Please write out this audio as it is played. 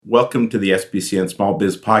Welcome to the SBCN Small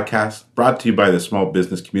Biz Podcast, brought to you by the Small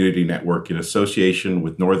Business Community Network in association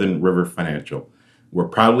with Northern River Financial. We're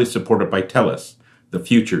proudly supported by TELUS. The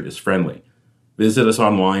future is friendly. Visit us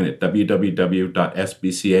online at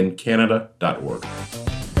www.sbcncanada.org.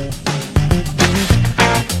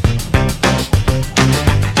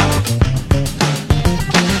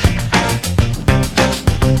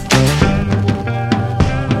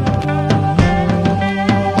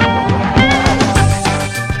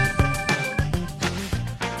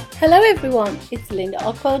 Hello everyone, it's Linda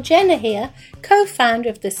Ockwell-Jenner here, co-founder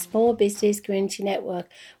of the Small Business Community Network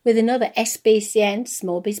with another SBCN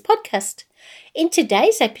Small Biz podcast. In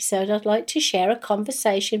today's episode, I'd like to share a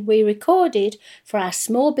conversation we recorded for our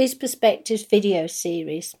Small Biz Perspectives video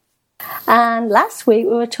series. And last week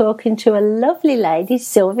we were talking to a lovely lady,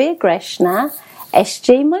 Sylvia Greshner,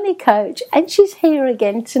 SG Money Coach, and she's here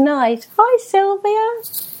again tonight. Hi Sylvia.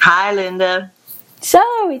 Hi Linda. So,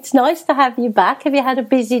 it's nice to have you back. Have you had a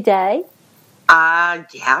busy day?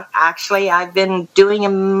 Yeah, actually, I've been doing a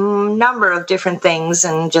number of different things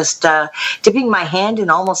and just dipping my hand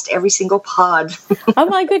in almost every single pod. Oh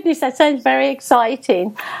my goodness, that sounds very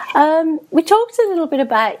exciting. We talked a little bit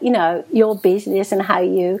about, your business and how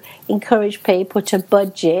you encourage people to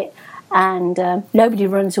budget and nobody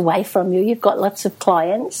runs away from you. You've got lots of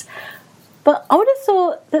clients. But I would have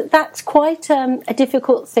thought that that's quite a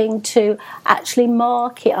difficult thing to actually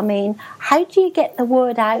market. I mean, how do you get the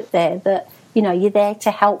word out there that, you're there to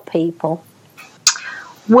help people?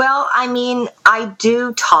 Well, I mean, I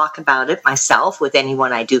do talk about it myself with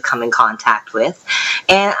anyone I do come in contact with.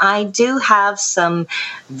 And I do have some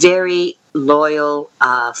very loyal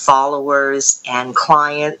followers and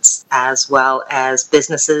clients as well as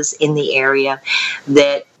businesses in the area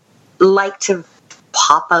that like to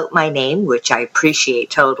pop out my name, which I appreciate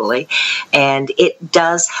totally, and it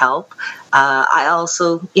does help. I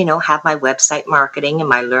also, have my website marketing and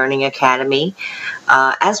my learning academy,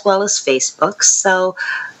 as well as Facebook. So,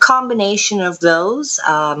 combination of those.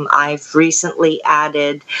 I've recently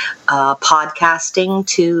added podcasting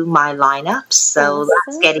to my lineup, so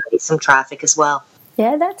that's getting me some traffic as well.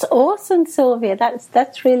 Yeah, that's awesome, Sylvia.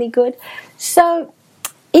 That's really good. So,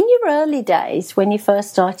 in your early days, when you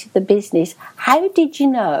first started the business, how did you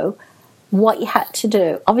know what you had to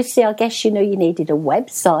do? Obviously, I guess you needed a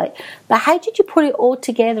website, but how did you put it all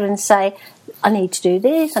together and say, I need to do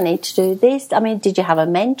this, I need to do this? I mean, did you have a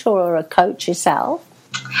mentor or a coach yourself?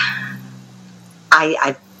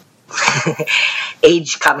 I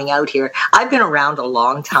age coming out here. I've been around a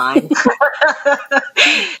long time.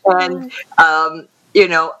 And,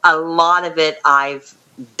 a lot of it I've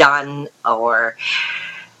done or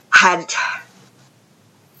had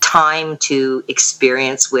time to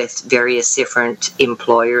experience with various different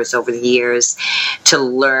employers over the years to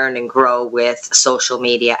learn and grow with social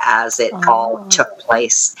media as it all took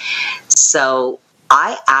place. So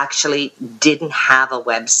I actually didn't have a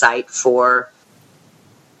website for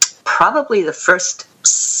probably the first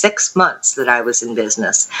 6 months that I was in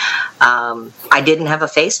business. I didn't have a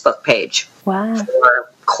Facebook page. Wow. For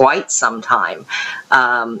quite some time,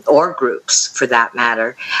 or groups for that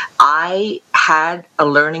matter. I had a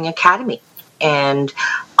learning academy, and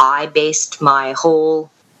I based my whole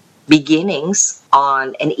beginnings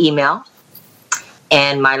on an email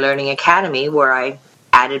and my learning academy, where I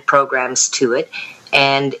added programs to it.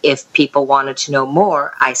 And if people wanted to know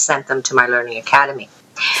more, I sent them to my learning academy.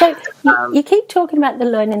 So you keep talking about the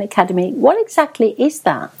learning academy. What exactly is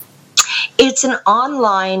that? It's an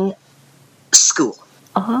online school.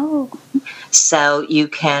 Oh. So you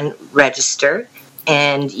can register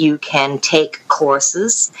and you can take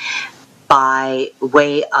courses by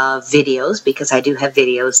way of videos, because I do have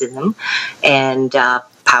videos in them, and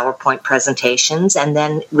PowerPoint presentations. And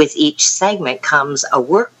then with each segment comes a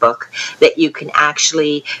workbook that you can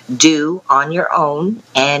actually do on your own,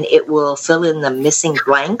 and it will fill in the missing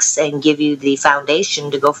blanks and give you the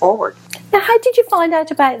foundation to go forward. Now, how did you find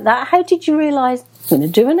out about that? How did you realize I'm going to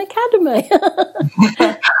do an academy?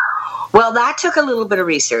 Well, that took a little bit of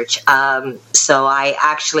research. So I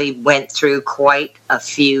actually went through quite a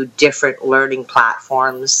few different learning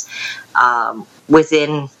platforms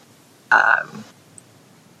within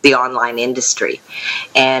the online industry.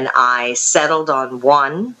 And I settled on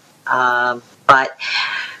one, but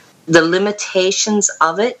the limitations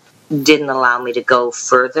of it didn't allow me to go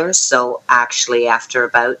further. So actually, after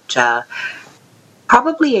about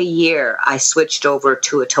probably a year, I switched over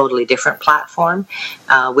to a totally different platform,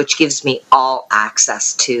 which gives me all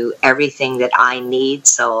access to everything that I need.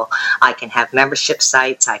 So I can have membership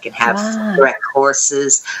sites, I can have direct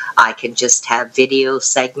courses, I can just have video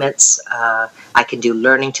segments, I can do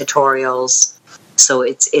learning tutorials. So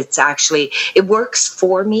it's actually, it works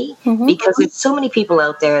for me because there's so many people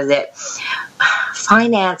out there that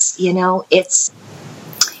finance, it's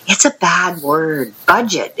a bad word.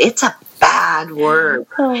 Budget, it's a bad word.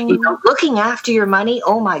 Looking after your money,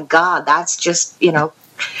 oh my God, that's just,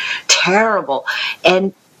 terrible.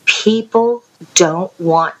 And people don't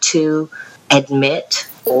want to admit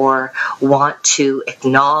or want to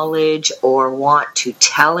acknowledge or want to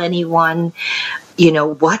tell anyone,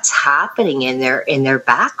 what's happening in their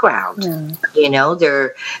background.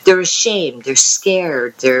 They're ashamed, they're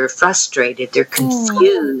scared, they're frustrated, they're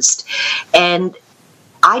confused. And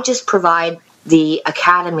I just provide the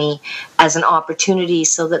Academy as an opportunity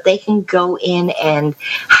so that they can go in and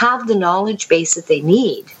have the knowledge base that they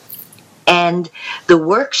need and the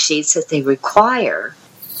worksheets that they require,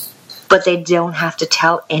 but they don't have to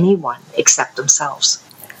tell anyone except themselves.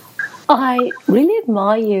 I really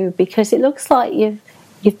admire you because it looks like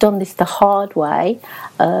you've done this the hard way.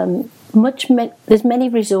 There's many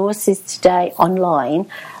resources today online,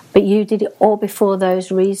 but you did it all before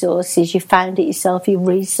those resources. You found it yourself, you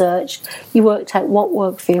researched, you worked out what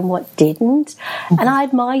worked for you and what didn't. And I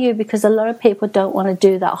admire you because a lot of people don't want to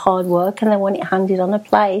do that hard work and they want it handed on a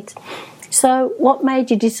plate. So what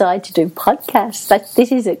made you decide to do podcasts?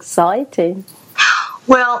 This is exciting.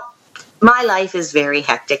 Well, my life is very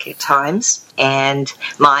hectic at times, and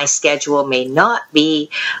my schedule may not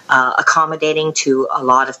be accommodating to a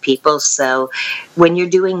lot of people. So when you're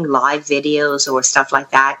doing live videos or stuff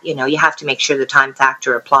like that, you have to make sure the time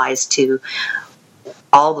factor applies to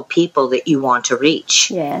all the people that you want to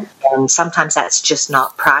reach. Yeah. And sometimes that's just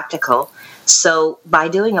not practical. So by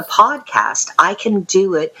doing a podcast, I can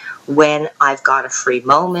do it when I've got a free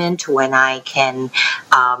moment, when I can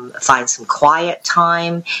find some quiet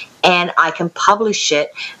time, and I can publish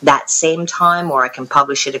it that same time, or I can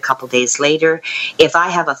publish it a couple days later. If I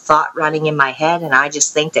have a thought running in my head and I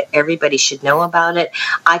just think that everybody should know about it,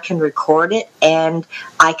 I can record it and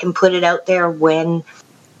I can put it out there when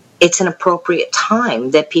it's an appropriate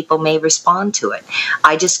time that people may respond to it.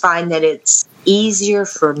 I just find that it's easier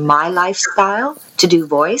for my lifestyle to do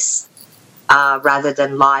voice rather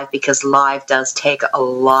than live, because live does take a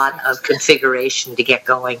lot of configuration to get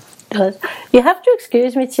going. You have to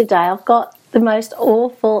excuse me today. I've got the most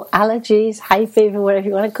awful allergies, hay fever, whatever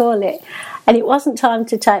you want to call it. And it wasn't time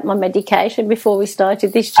to take my medication before we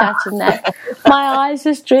started this chat, and that my eyes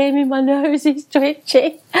are streaming, my nose is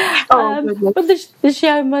twitching. But the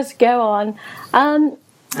show must go on.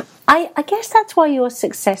 I guess that's why you're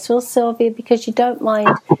successful, Sylvia, because you don't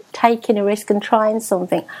mind taking a risk and trying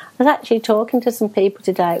something. I was actually talking to some people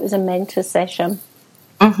today. It was a mentor session.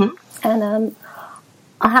 And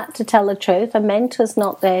I had to tell the truth. A mentor's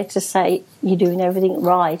not there to say you're doing everything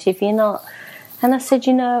right if you're not. And I said,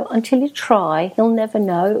 until you try, you'll never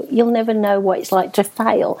know. You'll never know what it's like to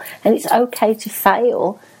fail. And it's okay to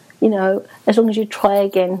fail, as long as you try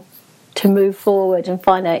again to move forward and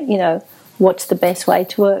find out, what's the best way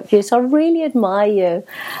to work for you. So I really admire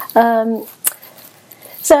you.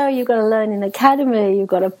 So you've got a learning academy, you've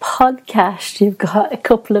got a podcast, you've got a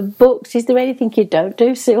couple of books. Is there anything you don't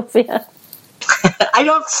do, Sylvia? I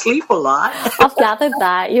don't sleep a lot. I've gathered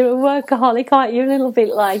that. You're a workaholic, aren't you? You're a little bit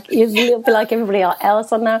like everybody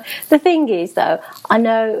else. I know. The thing is, though, I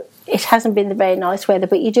know it hasn't been the very nice weather,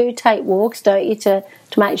 but you do take walks, don't you, to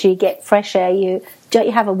make sure you get fresh air? Don't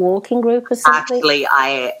you have a walking group or something? Actually,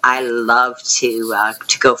 I love to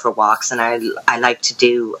go for walks, and I like to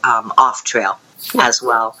do off trail as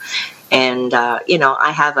well. And,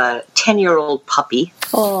 I have a 10-year-old puppy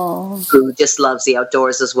who just loves the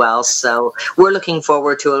outdoors as well. So we're looking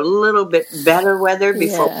forward to a little bit better weather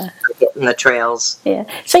before we get in the trails. Yeah.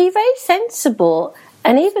 So you're very sensible.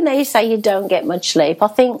 And even though you say you don't get much sleep, I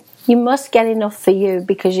think you must get enough for you,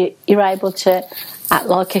 because you're able to act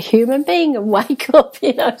like a human being and wake up,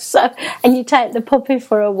 So, and you take the puppy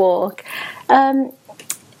for a walk.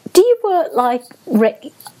 Do you work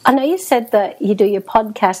I know you said that you do your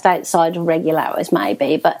podcast outside of regular hours,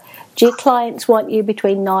 maybe, but do your clients want you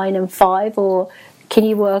between 9 and 5, or can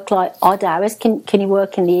you work like odd hours? Can you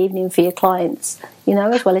work in the evening for your clients,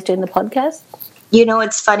 as well as doing the podcast?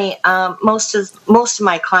 It's funny. Most of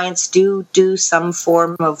my clients do some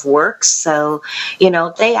form of work, so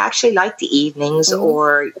they actually like the evenings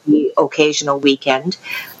or the occasional weekend,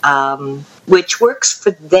 which works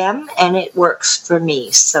for them and it works for me.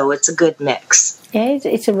 So it's a good mix. Yeah,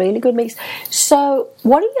 it's a really good mix. So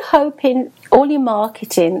what are you hoping, all your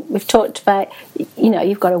marketing, we've talked about,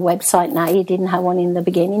 you've got a website now, you didn't have one in the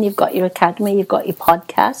beginning, you've got your academy, you've got your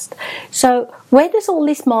podcast. So where does all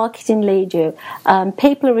this marketing lead you?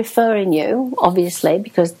 People are referring you, obviously,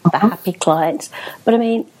 because they're happy clients. But,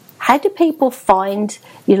 how do people find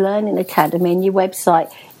your Learning Academy and your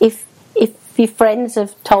website? If your friends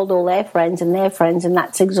have told all their friends and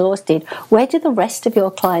that's exhausted, where do the rest of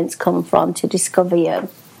your clients come from to discover you?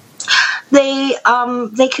 They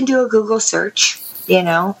can do a Google search,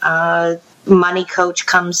 Money Coach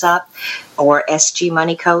comes up, or SG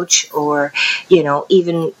Money Coach, or,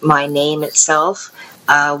 even my name itself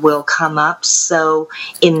will come up. So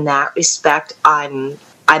in that respect, I'm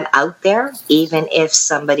out there, even if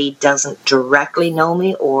somebody doesn't directly know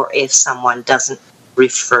me or if someone doesn't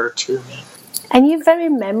refer to me. And you're very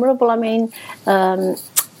memorable. I mean,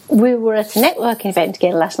 we were at a networking event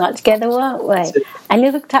together last night together, weren't we? And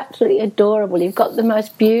you looked absolutely adorable. You've got the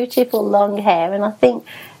most beautiful long hair, and I think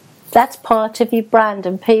that's part of your brand,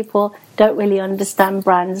 and people don't really understand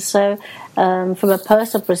brands. So from a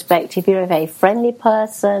personal perspective, you're a very friendly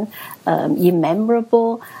person, you're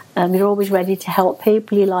memorable, you're always ready to help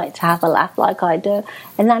people, you like to have a laugh like I do,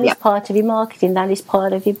 and that is part of your marketing, that is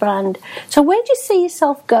part of your brand. So where do you see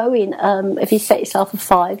yourself going? If you set yourself a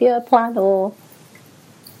 5-year plan, or...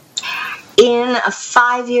 In a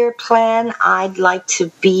 5-year plan, I'd like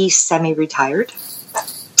to be semi-retired.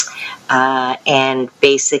 And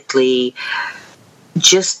basically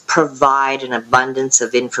just provide an abundance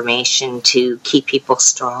of information to keep people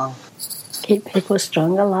strong. Keep people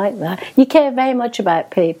strong, I like that. You care very much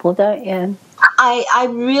about people, don't you? I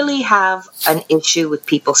really have an issue with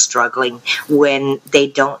people struggling when they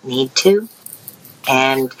don't need to.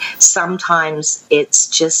 And sometimes it's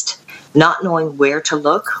just not knowing where to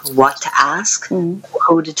look, what to ask,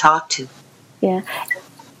 who to talk to. Yeah.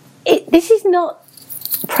 This is not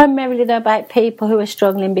primarily though about people who are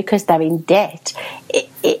struggling because they're in debt.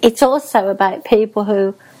 It's also about people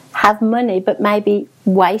who have money but maybe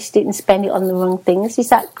waste it and spend it on the wrong things. Is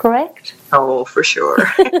that correct? Oh, for sure.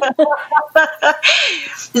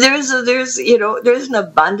 There's an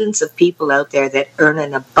abundance of people out there that earn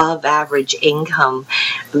an above average income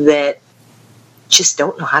that just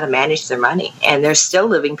don't know how to manage their money, and they're still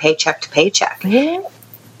living paycheck to paycheck. Yeah.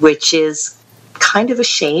 Which is kind of a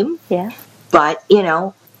shame. Yeah. But,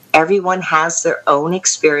 everyone has their own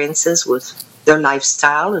experiences with their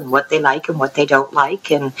lifestyle and what they like and what they don't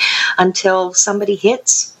like. And until somebody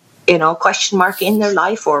hits, question mark in their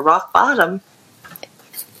life or rock bottom,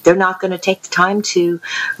 they're not going to take the time to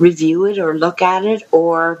review it or look at it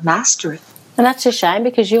or master it. And that's a shame,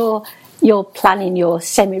 because you're planning your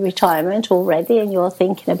semi-retirement already, and you're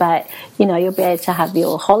thinking about, you'll be able to have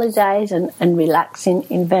your holidays and relax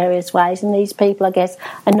in various ways. And these people, I guess,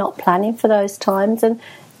 are not planning for those times. And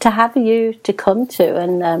to have you to come to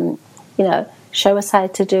and, show us how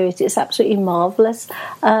to do it, it's absolutely marvellous.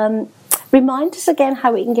 Remind us again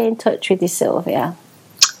how we can get in touch with you, Sylvia.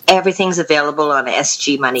 Everything's available on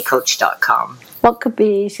sgmoneycoach.com. What could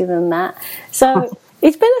be easier than that? So...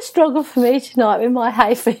 It's been a struggle for me tonight with my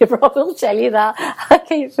hay fever, I will tell you that. I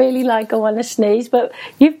keep feeling like I want to sneeze, but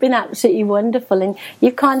you've been absolutely wonderful, and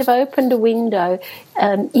you've kind of opened a window.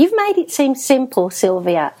 You've made it seem simple,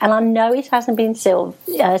 Sylvia, and I know it hasn't been easy.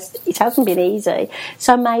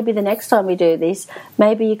 So maybe the next time we do this,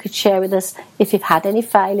 maybe you could share with us if you've had any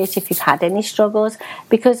failures, if you've had any struggles,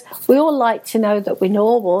 because we all like to know that we're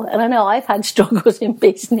normal, and I know I've had struggles in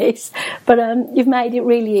business, but you've made it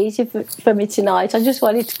really easy for me tonight. I just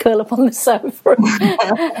wanted to curl up on the sofa.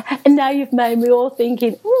 And now you've made me all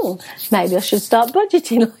thinking, maybe I should start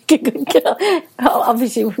budgeting like a good girl.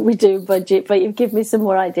 Obviously, we do budget, but you've given me some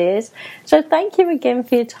more ideas. So thank you again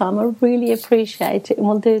for your time. I really appreciate it, and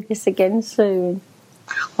we'll do this again soon.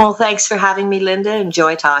 Well, thanks for having me, Linda.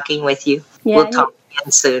 Enjoy talking with you. Yeah, we'll talk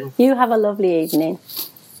again soon. You have a lovely evening.